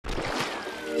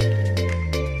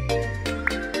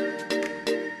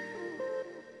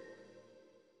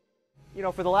You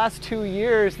know, for the last 2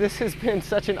 years, this has been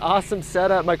such an awesome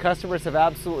setup. My customers have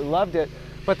absolutely loved it,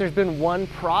 but there's been one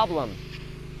problem.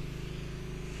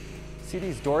 See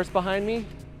these doors behind me?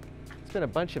 It's been a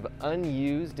bunch of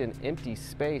unused and empty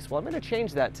space. Well, I'm gonna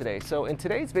change that today. So in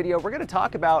today's video, we're gonna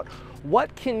talk about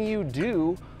what can you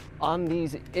do on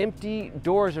these empty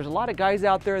doors. There's a lot of guys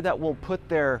out there that will put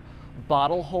their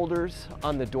bottle holders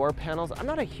on the door panels. I'm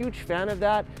not a huge fan of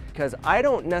that because I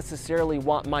don't necessarily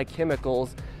want my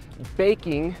chemicals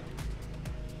baking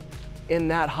in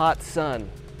that hot sun.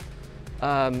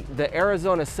 The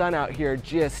Arizona sun out here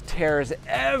just tears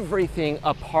everything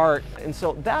apart. And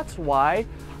so that's why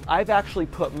I've actually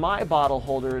put my bottle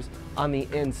holders on the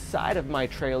inside of my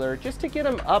trailer just to get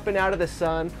them up and out of the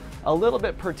sun, a little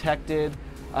bit protected.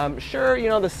 Sure, you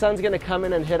know, the sun's gonna come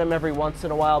in and hit them every once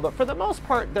in a while, but for the most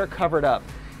part, they're covered up.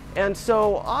 And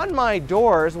so on my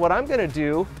doors, what I'm gonna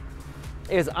do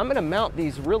is I'm gonna mount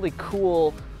these really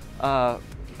cool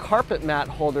carpet mat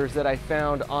holders that I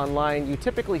found online. You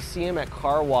typically see them at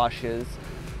car washes.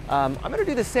 I'm gonna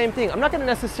do the same thing. I'm not gonna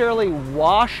necessarily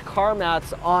wash car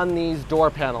mats on these door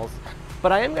panels,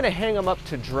 but I am gonna hang them up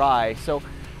to dry. So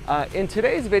in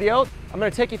today's video, I'm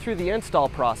gonna take you through the install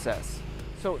process.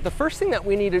 So the first thing that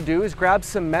we need to do is grab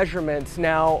some measurements.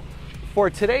 Now,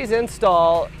 for today's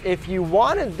install, if you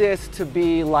wanted this to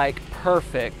be like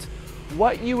perfect,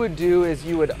 what you would do is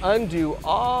you would undo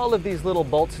all of these little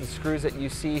bolts and screws that you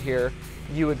see here.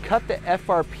 You would cut the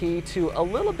FRP to a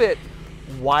little bit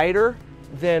wider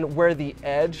than where the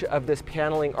edge of this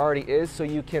paneling already is, so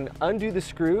you can undo the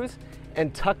screws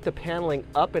and tuck the paneling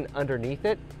up and underneath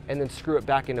it and then screw it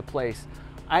back into place.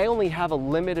 I only have a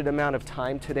limited amount of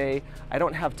time today. I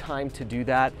don't have time to do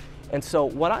that. And so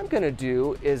what I'm gonna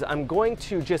do is I'm going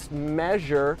to just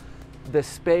measure the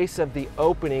space of the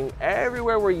opening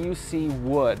everywhere where you see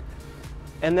wood.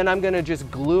 And then I'm gonna just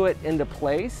glue it into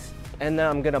place, and then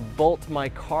I'm gonna bolt my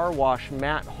car wash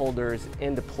mat holders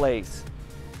into place.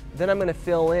 Then I'm gonna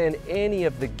fill in any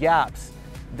of the gaps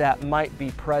that might be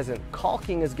present.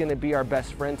 Caulking is gonna be our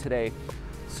best friend today.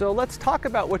 So let's talk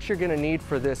about what you're gonna need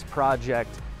for this project.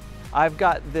 I've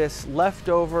got this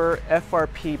leftover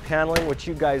FRP paneling, which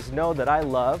you guys know that I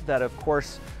love, that of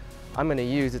course I'm gonna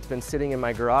use. It's been sitting in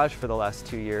my garage for the last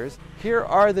 2 years. Here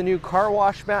are the new car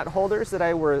wash mat holders that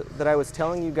I was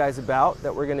telling you guys about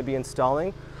that we're gonna be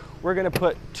installing. We're gonna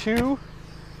put 2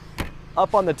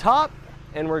 up on the top,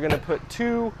 and we're gonna put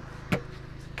 2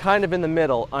 kind of in the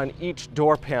middle on each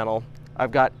door panel.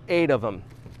 I've got 8 of them.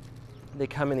 They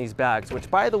come in these bags,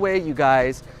 which, by the way, you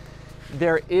guys,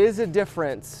 there is a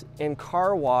difference in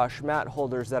car wash mat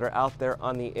holders that are out there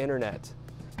on the internet.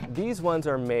 These ones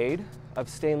are made of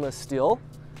stainless steel,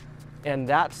 and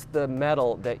that's the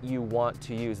metal that you want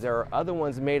to use. There are other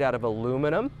ones made out of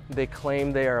aluminum. They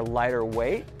claim they are lighter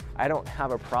weight. I don't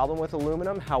have a problem with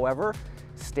aluminum. However,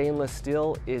 stainless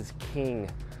steel is king.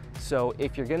 So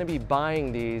if you're gonna be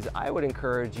buying these, I would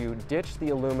encourage you, ditch the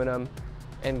aluminum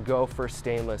and go for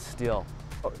stainless steel.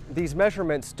 These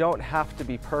measurements don't have to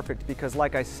be perfect because,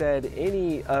 like I said,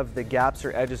 any of the gaps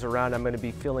or edges around I'm going to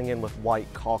be filling in with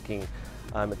white caulking.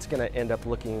 It's going to end up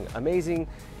looking amazing,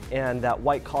 and that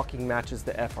white caulking matches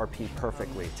the FRP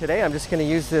perfectly. Today I'm just going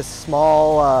to use this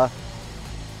small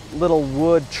little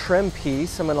wood trim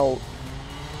piece. I'm going to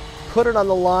put it on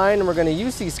the line, and we're going to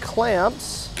use these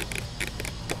clamps,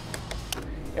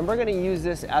 and we're going to use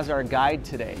this as our guide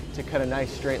today to cut a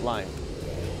nice straight line.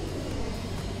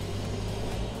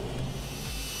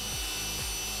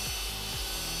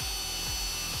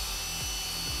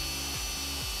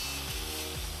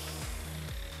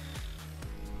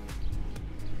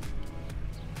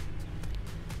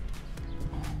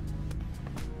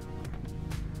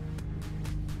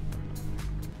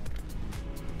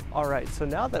 All right, so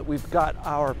now that we've got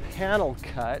our panel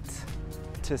cut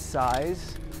to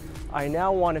size, I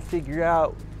now want to figure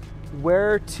out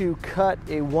where to cut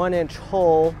a 1-inch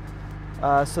hole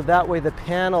so that way the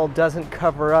panel doesn't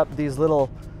cover up these little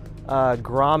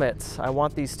grommets. I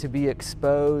want these to be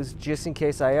exposed just in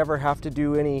case I ever have to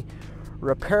do any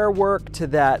repair work to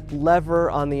that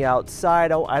lever on the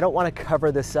outside. I don't want to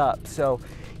cover this up. So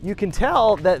you can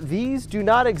tell that these do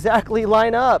not exactly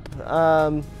line up.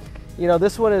 You know,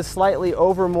 this one is slightly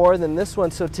over more than this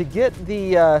one. So to get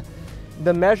the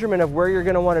measurement of where you're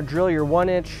going to want to drill your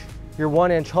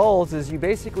 1-inch holes is you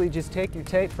basically just take your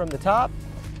tape from the top,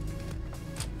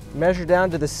 measure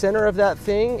down to the center of that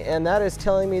thing, and that is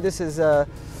telling me this is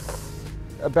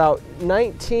about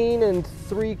 19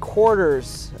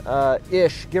 3/4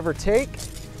 ish, give or take.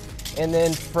 And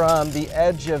then from the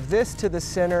edge of this to the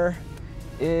center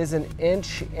is 1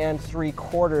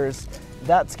 3/4 inches.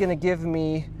 That's going to give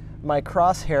me my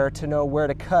crosshair to know where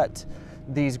to cut.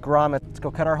 these grommets. Let's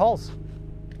go cut our holes.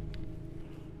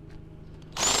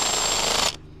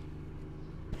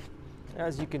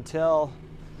 As you can tell,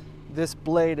 this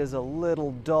blade is a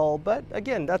little dull, but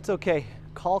again, that's okay.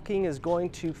 Caulking is going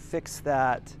to fix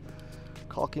that.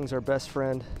 Caulking's our best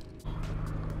friend.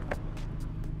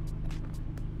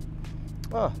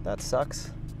 Oh, that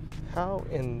sucks. How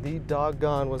in the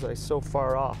doggone was I so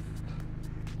far off?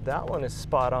 That one is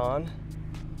spot on,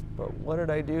 but what did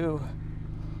I do?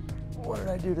 What did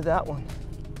I do to that one?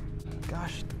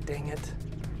 Gosh dang it.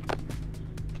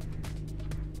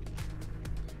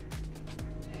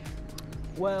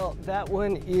 Well, that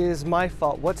one is my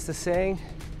fault. What's the saying?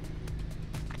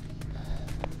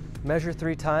 Measure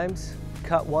 3 times,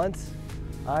 cut once.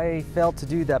 I failed to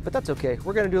do that, but that's okay.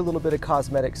 We're gonna do a little bit of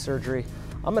cosmetic surgery.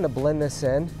 I'm gonna blend this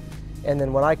in, and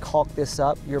then when I caulk this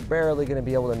up, you're barely gonna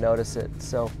be able to notice it.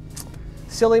 So,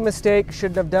 silly mistake,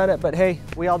 shouldn't have done it, but hey,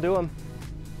 we all do them.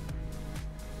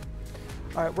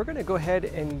 All right, we're gonna go ahead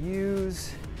and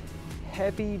use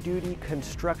heavy duty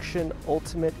construction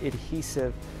ultimate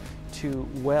adhesive to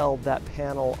weld that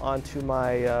panel onto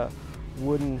my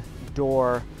wooden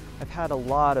door. I've had a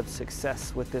lot of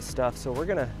success with this stuff, so we're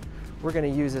gonna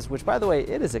use this, which by the way,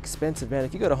 it is expensive, man.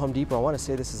 If you go to Home Depot, I wanna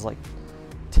say this is like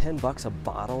 10 bucks a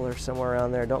bottle or somewhere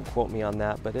around there. Don't quote me on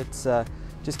that, but it's,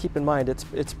 just keep in mind,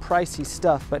 it's pricey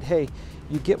stuff, but hey,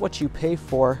 you get what you pay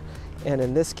for. And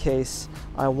in this case,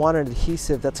 I want an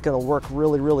adhesive that's gonna work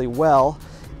really, really well.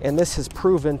 And this has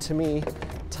proven to me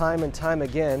time and time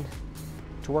again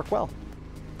to work well.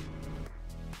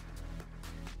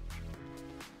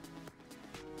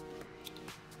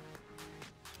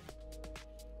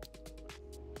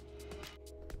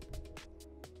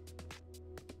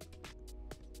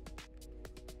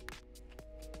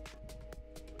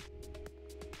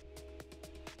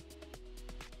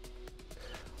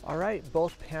 All right,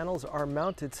 both panels are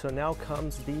mounted, so now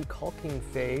comes the caulking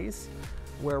phase,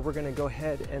 where we're gonna go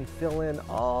ahead and fill in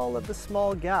all of the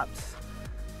small gaps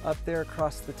up there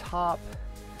across the top,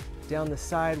 down the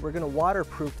side. We're gonna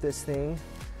waterproof this thing,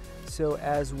 so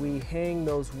as we hang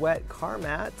those wet car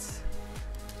mats,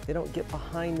 they don't get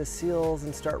behind the seals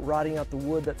and start rotting out the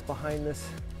wood that's behind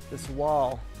this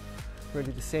wall. We're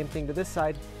gonna do the same thing to this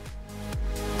side.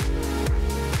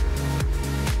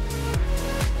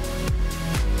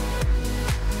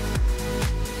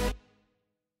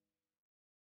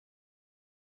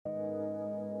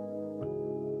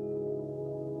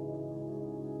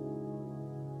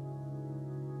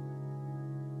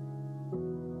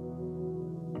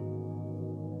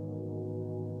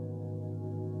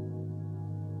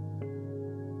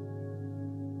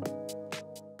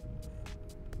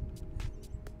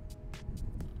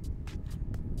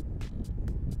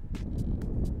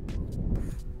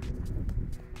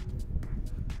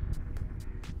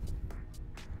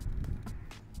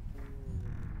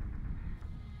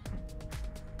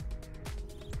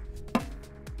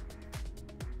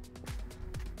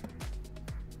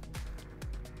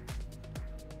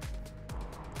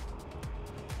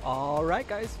 All right,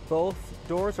 guys, both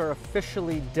doors are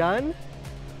officially done.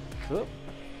 Oop.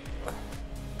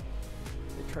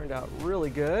 They turned out really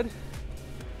good.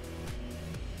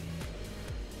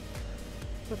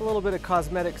 With a little bit of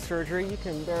cosmetic surgery, you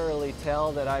can barely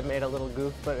tell that I made a little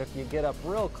goof, but if you get up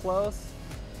real close,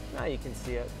 now you can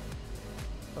see it.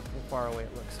 But from far away,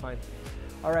 it looks fine.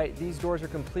 All right, these doors are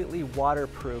completely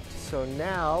waterproofed. So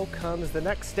now comes the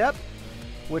next step,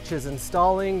 which is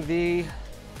installing the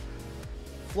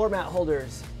floor mat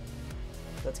holders.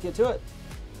 Let's get to it.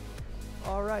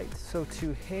 All right, so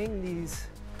to hang these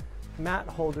mat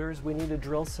holders, we need to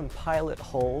drill some pilot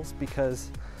holes because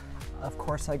of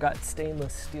course I got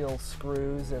stainless steel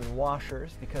screws and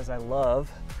washers because I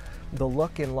love the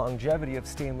look and longevity of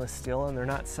stainless steel, and they're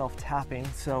not self-tapping.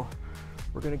 So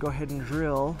we're gonna go ahead and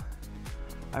drill.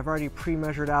 I've already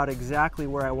pre-measured out exactly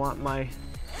where I want my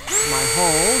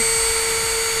holes.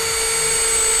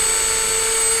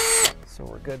 So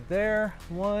we're good there,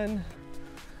 one.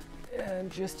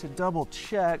 And just to double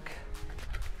check,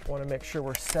 I wanna make sure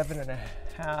we're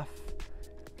 7.5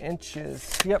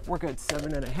 inches. Yep, we're good,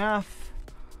 7.5.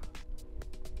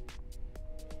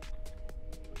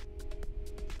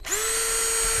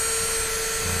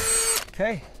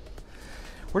 Okay,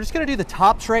 we're just gonna do the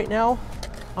tops right now.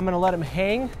 I'm gonna let them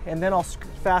hang, and then I'll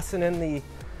fasten in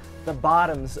the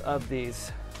bottoms of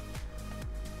these.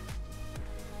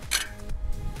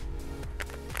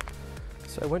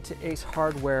 So I went to Ace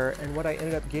Hardware, and what I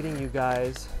ended up getting you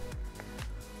guys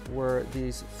were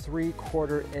these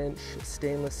 3/4 inch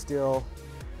stainless steel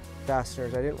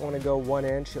fasteners. I didn't want to go 1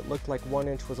 inch. It looked like 1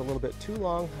 inch was a little bit too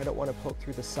long. I don't want to poke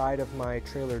through the side of my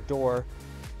trailer door.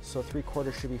 So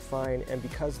 3/4 should be fine. And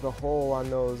because the hole on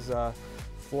those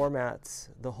floor mats,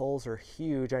 the holes are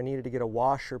huge, I needed to get a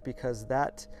washer because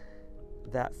that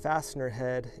fastener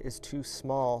head is too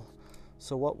small.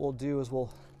 So what we'll do is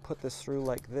we'll put this through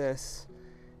like this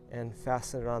and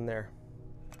fasten it on there.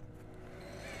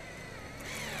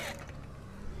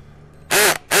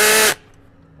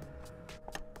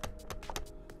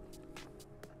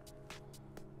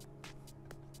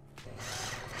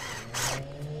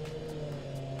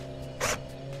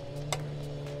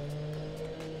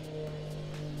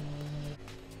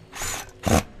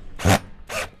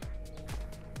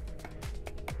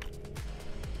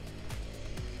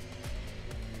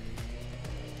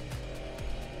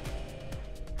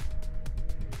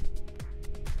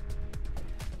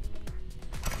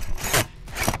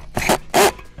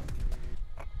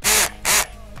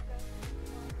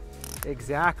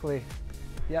 Exactly.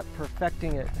 Yep,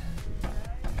 perfecting it.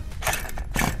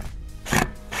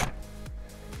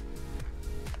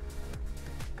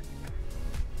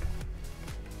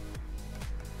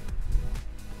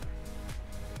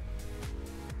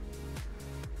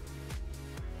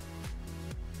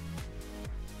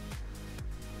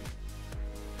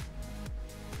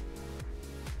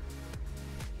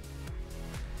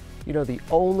 You know, the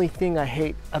only thing I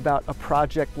hate about a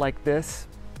project like this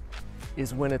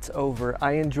is when it's over.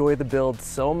 I enjoy the build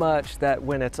so much that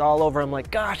when it's all over, I'm like,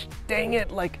 gosh, dang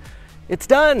it, like, it's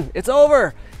done, it's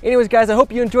over. Anyways, guys, I hope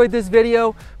you enjoyed this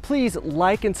video. Please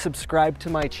like and subscribe to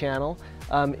my channel.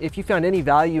 If you found any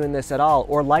value in this at all,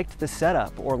 or liked the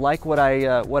setup, or like what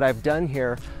I've done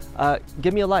here,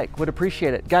 give me a like, would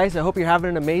appreciate it. Guys, I hope you're having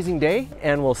an amazing day,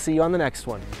 and we'll see you on the next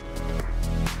one.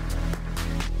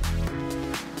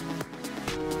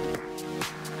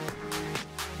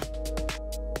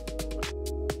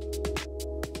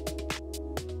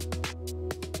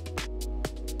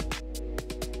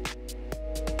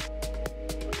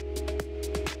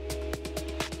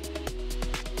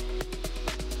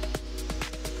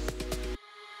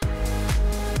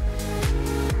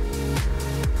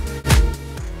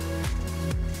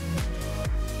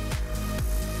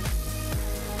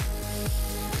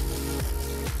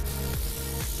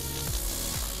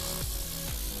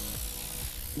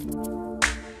 Thank you.